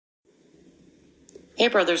Hey,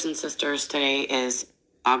 brothers and sisters, today is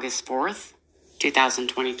August 4th,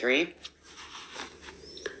 2023.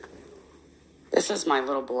 This is my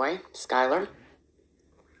little boy, Skylar.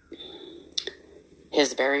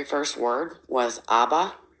 His very first word was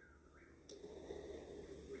Abba.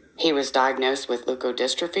 He was diagnosed with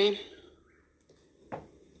leukodystrophy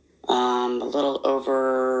a little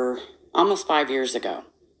over almost 5 years ago.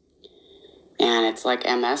 And it's like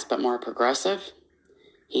MS, but more progressive.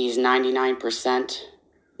 He's 99%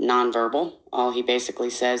 nonverbal. All he basically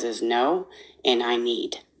says is no and I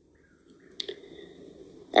need.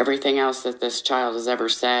 Everything else that this child has ever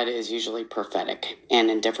said is usually prophetic and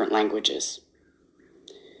in different languages.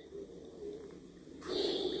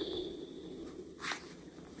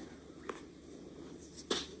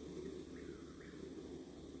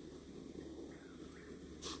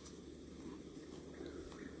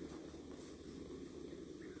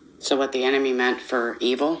 So what the enemy meant for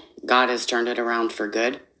evil, God has turned it around for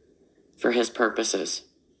good, for his purposes,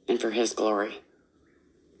 and for his glory.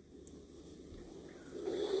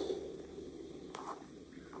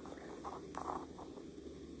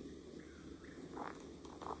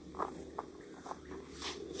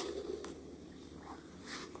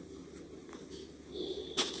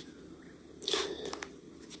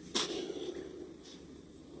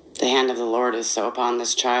 The hand of the Lord is so upon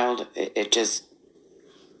this child,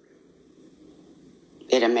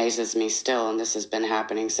 it amazes me still, and this has been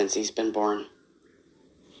happening since he's been born.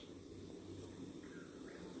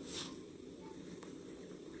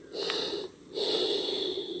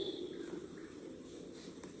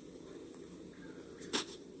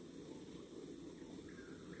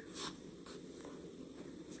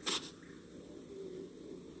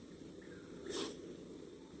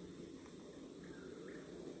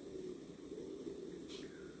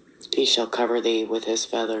 He shall cover thee with his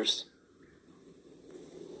feathers.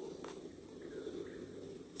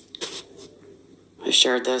 I've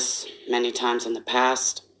shared this many times in the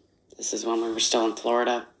past. This is when we were still in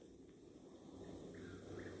Florida.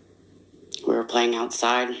 We were playing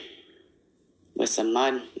outside with some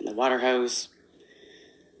mud in the water hose.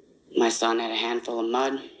 My son had a handful of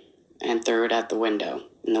mud and threw it at the window,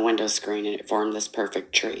 in the window screen, and it formed this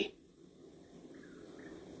perfect tree,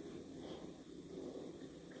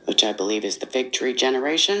 which I believe is the fig tree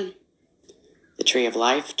generation, the tree of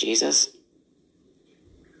life, Jesus.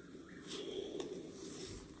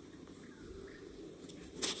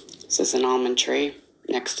 This is an almond tree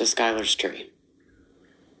next to Skylar's tree.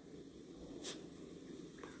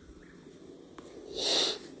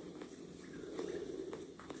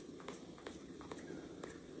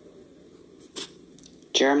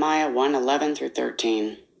 Jeremiah 1:11 through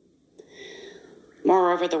 13.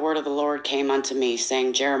 Moreover, the word of the Lord came unto me,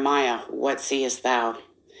 saying, Jeremiah, what seest thou?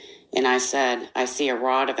 And I said, I see a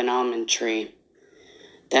rod of an almond tree.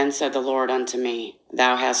 Then said the Lord unto me,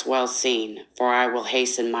 Thou hast well seen, for I will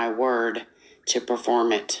hasten my word to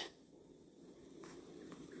perform it.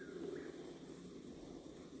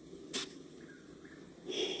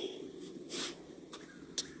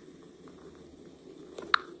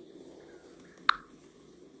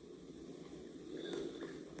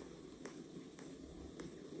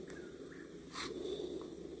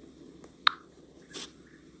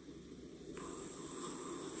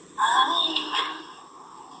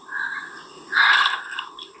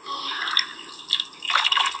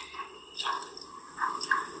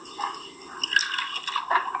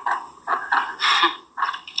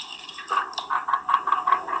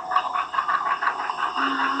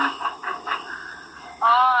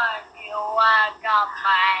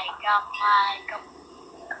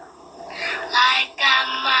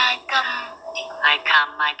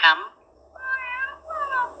 I come.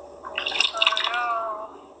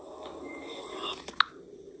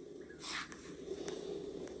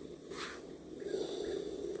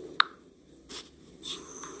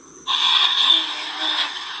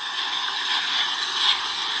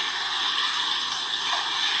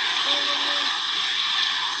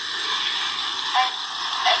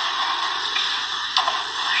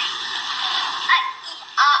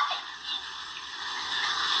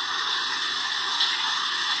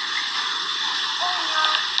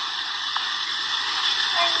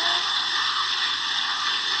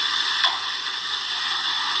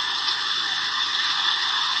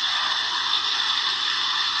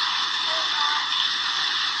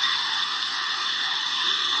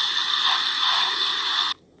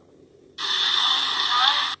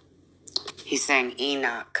 He's saying,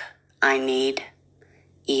 Enoch, I need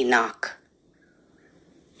Enoch.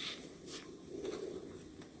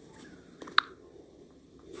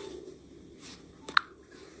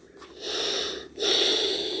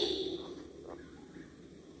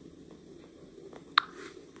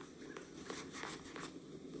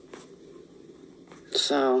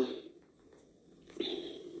 So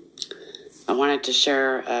I wanted to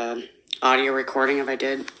share an audio recording I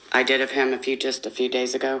did of him just a few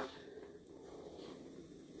days ago.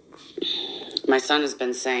 My son has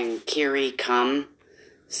been saying, "Kiri, come,"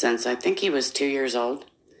 since I think he was 2 years old.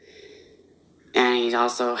 And he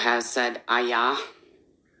also has said "Ayah"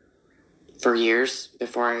 for years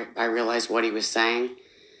before I realized what he was saying.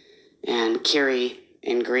 And Kiri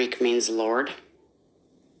in Greek means Lord.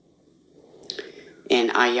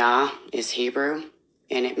 And Ayah is Hebrew,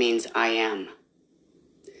 and it means I am.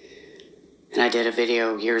 And I did a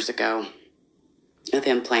video years ago of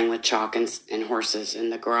him playing with chalk and horses in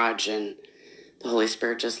the garage, and the Holy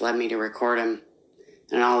Spirit just led me to record him.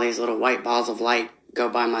 And all these little white balls of light go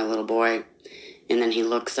by my little boy. And then he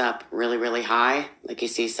looks up really, really high, like he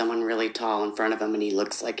sees someone really tall in front of him, and he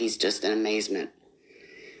looks like he's just in amazement.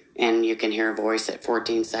 And you can hear a voice at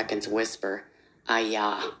 14 seconds whisper,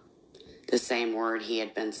 "Ayah," the same word he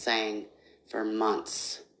had been saying for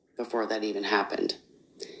months before that even happened.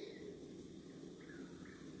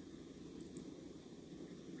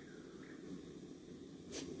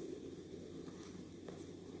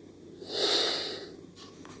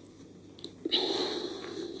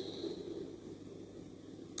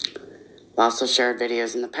 I've also shared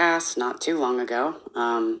videos in the past, not too long ago.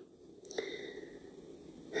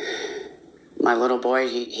 My little boy,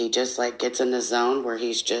 he just like gets in the zone where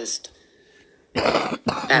he's just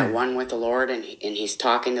at one with the Lord, and he's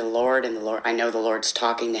talking to the Lord, and I know the Lord's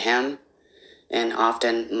talking to him. And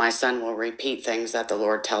often my son will repeat things that the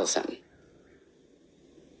Lord tells him.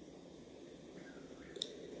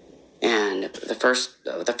 And the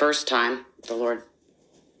first time the Lord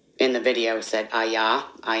in the video said, "Ayah,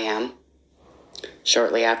 I am."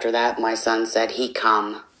 Shortly after that, my son said, "He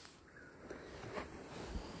come."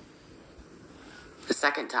 The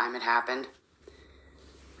second time it happened,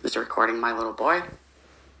 I was recording my little boy,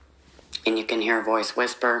 and you can hear a voice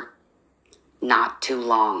whisper, "Not too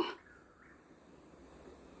long."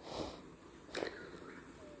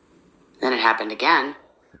 Then it happened again,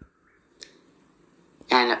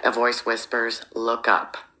 and a voice whispers, "Look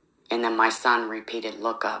up." And then my son repeated,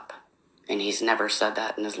 "Look up." And he's never said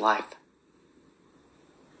that in his life.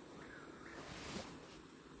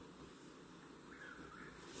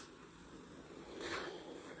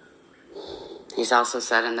 He's also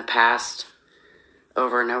said in the past,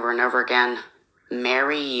 over and over and over again,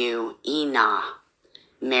 "Marry you, Ina.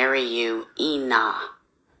 Marry you, Ina."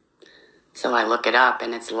 So I look it up,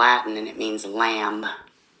 and it's Latin, and it means lamb.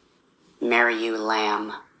 Marry you,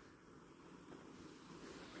 lamb.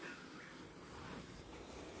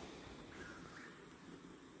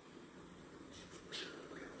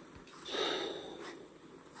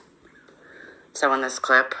 So in this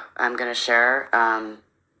clip, I'm going to share,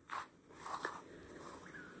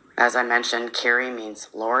 as I mentioned, Kiri means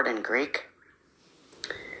Lord in Greek.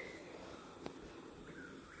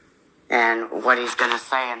 And what he's going to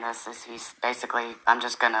say in this is he's basically,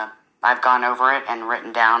 I've gone over it and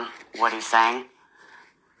written down what he's saying,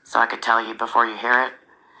 so I could tell you before you hear it.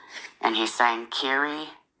 And he's saying,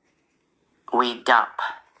 "Kiri, we dup,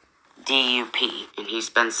 D-U-P." And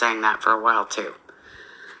he's been saying that for a while too.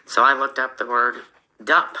 So I looked up the word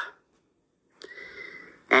dup,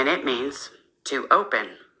 and it means to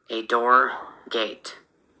open a door gate.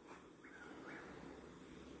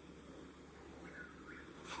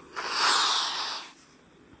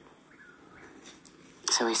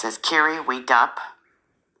 So he says, "Kiri, we dup.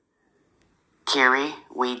 Kiri,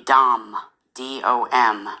 we dom,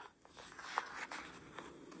 D-O-M.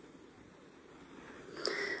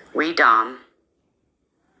 We dom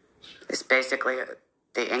is basically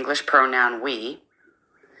the English pronoun we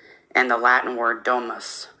and the Latin word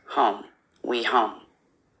domus, home, we home.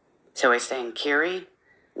 So he's saying, "Kiri,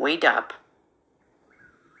 we dup.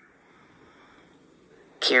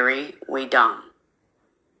 Kiri, we dom."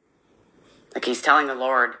 Like he's telling the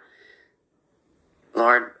Lord,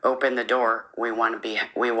 "Lord, open the door. We want to be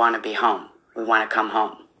home. We want to come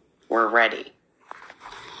home. We're ready."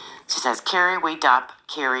 So he says, "Kiri, we dup.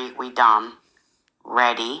 Kiri, we dom.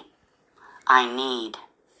 Ready. I need.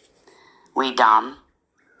 We dom.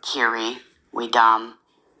 Kiri, we dom.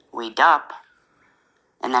 We dup."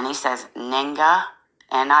 And then he says, "Ninga,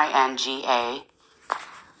 N-I-N-G-A.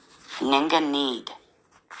 Ninga need."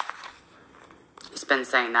 He's been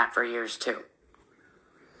saying that for years too.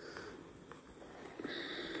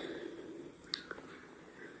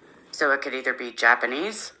 So it could either be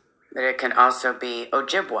Japanese, but it can also be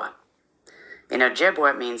Ojibwa. And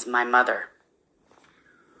Ojibwa means my mother.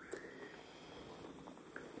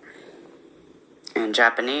 In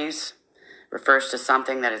Japanese, refers to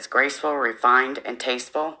something that is graceful, refined, and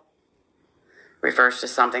tasteful. refers to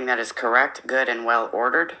something that is correct, good, and well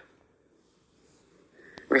ordered,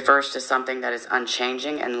 refers to something that is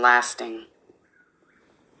unchanging and lasting,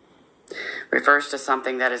 refers to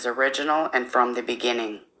something that is original and from the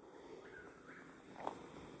beginning.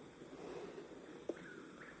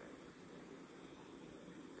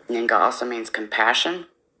 Ninga also means compassion,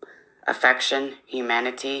 affection,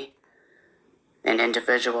 humanity, an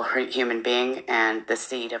individual human being, and the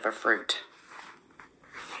seed of a fruit.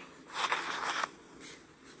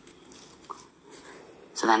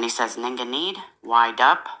 So then he says, Ninga need, wide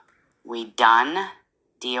up, we done,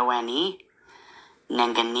 D-O-N-E,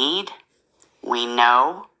 Ninga need, we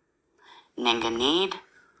know, Ninga need,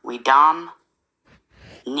 we dom,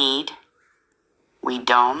 need, we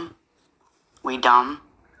dome, we dumb,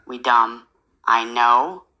 we dumb, I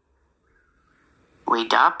know, we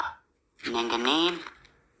dup, Ninga need,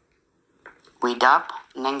 we dup,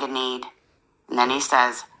 Ninga need. And then he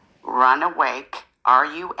says, run awake,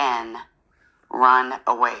 R-U-N, run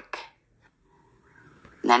awake.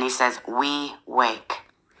 And then he says, we wake.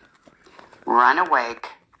 Run awake,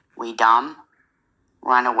 we dumb,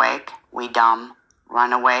 run awake, we dumb,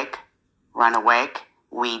 run awake,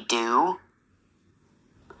 we do.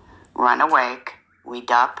 Run awake, we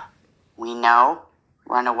dup, we know,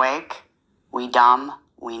 run awake, we dumb,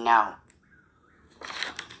 we know.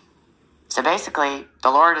 So basically,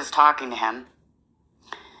 the Lord is talking to him,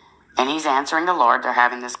 and he's answering the Lord. They're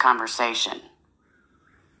having this conversation.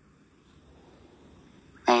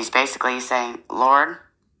 And he's basically saying, Lord,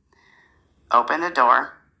 open the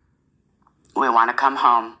door. We want to come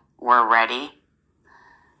home. We're ready.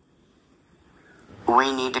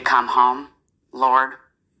 We need to come home, Lord.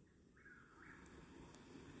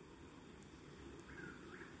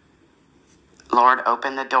 Lord,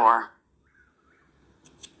 open the door.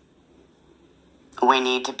 We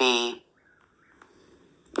need to be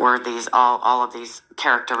where all of these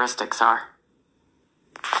characteristics are,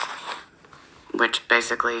 which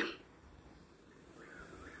basically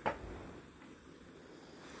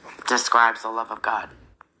describes the love of God.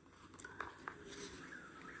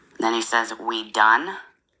 Then he says, we done.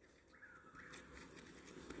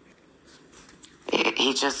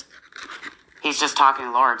 He's just talking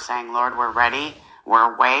to the Lord, saying, Lord, we're ready.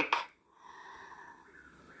 We're awake.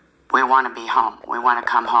 We want to be home. We want to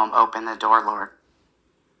come home. Open the door, Lord.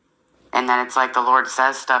 And then it's like the Lord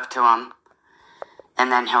says stuff to him,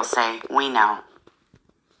 and then he'll say, we know.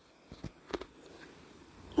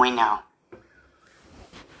 We know.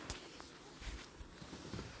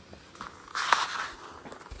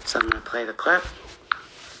 So I'm going to play the clip.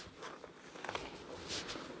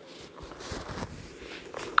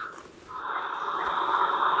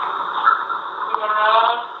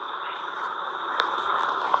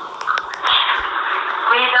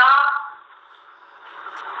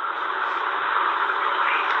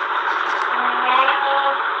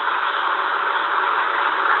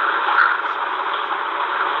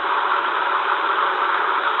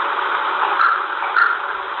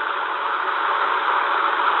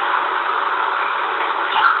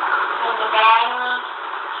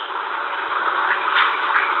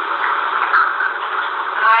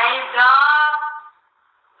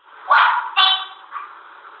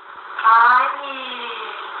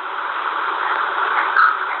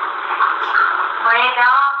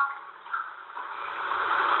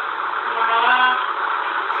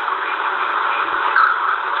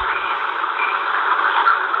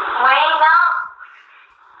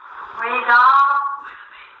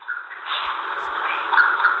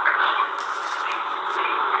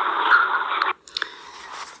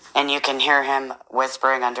 And you can hear him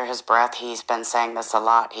whispering under his breath. He's been saying this a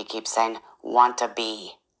lot. He keeps saying, want to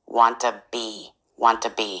be, want to be, want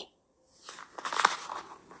to be.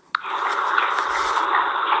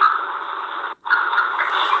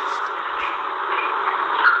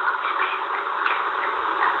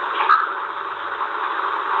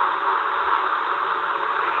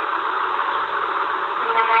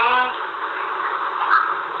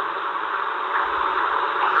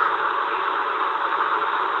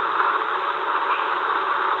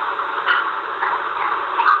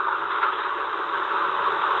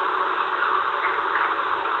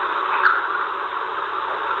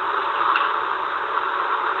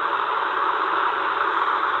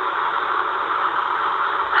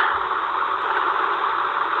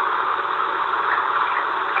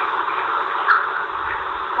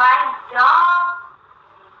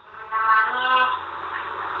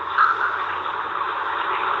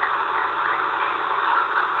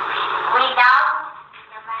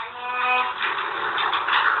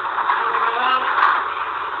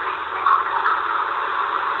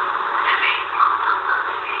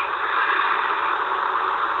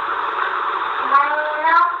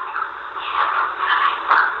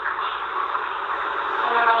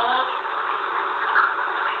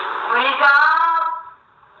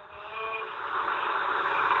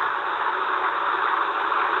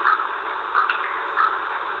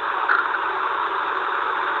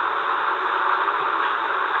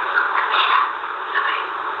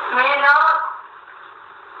 Breathe out.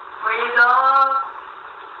 Breathe out.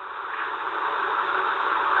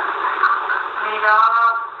 Breathe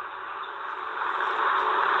out.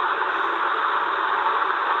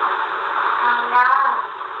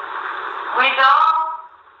 Breathe out. Breathe out.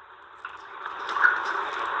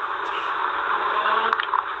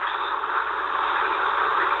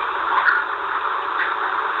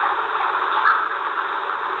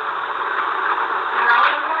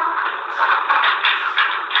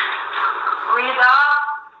 Breathe out.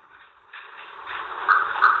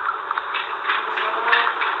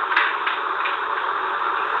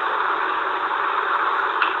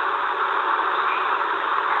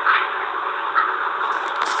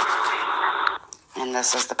 And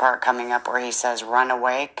this is the part coming up where he says, run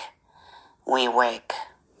awake, we wake.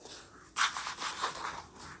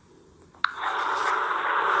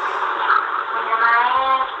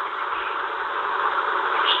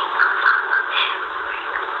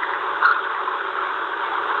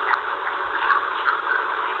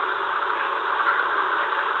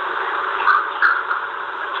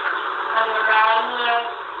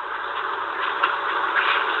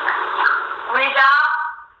 Breathe out. Breathe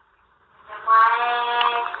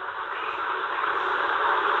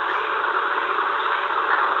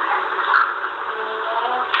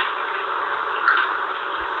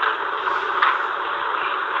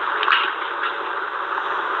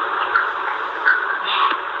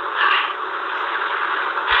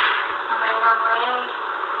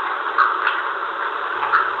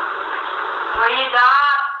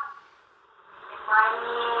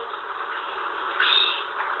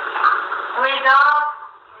Breathe out.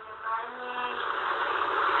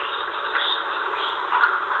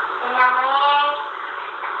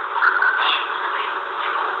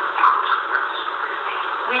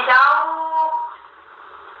 Breathe out.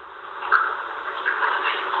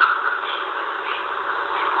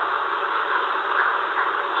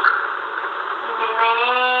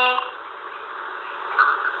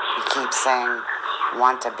 He keeps saying,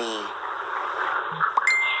 want to be,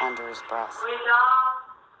 under his breath. Breathe out.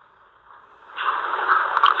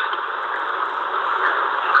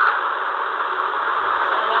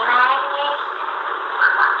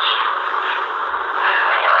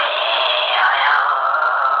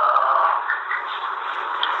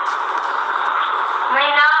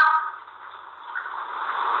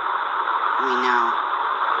 We know.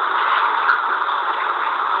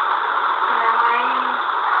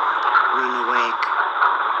 Run awake.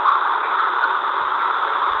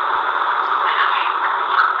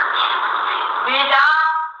 Breathe out.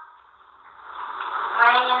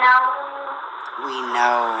 We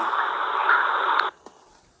know.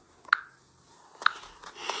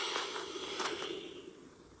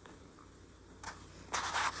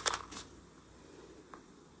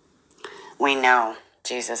 We know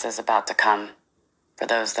Jesus is about to come for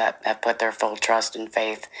those that have put their full trust and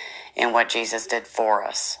faith in what Jesus did for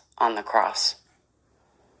us on the cross.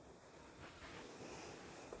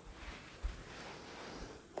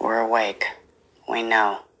 We're awake. We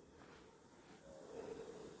know.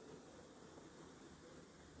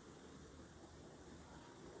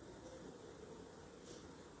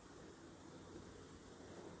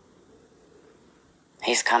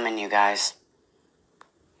 He's coming, you guys.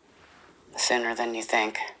 Sooner than you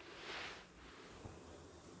think.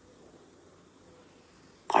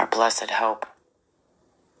 Our blessed hope.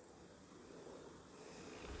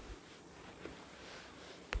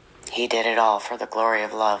 He did it all for the glory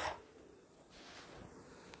of love.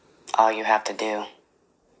 All you have to do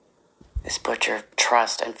is put your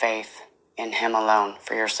trust and faith in Him alone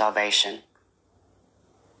for your salvation.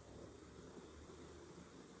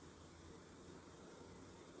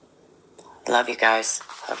 Love you guys.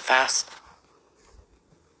 Love fast.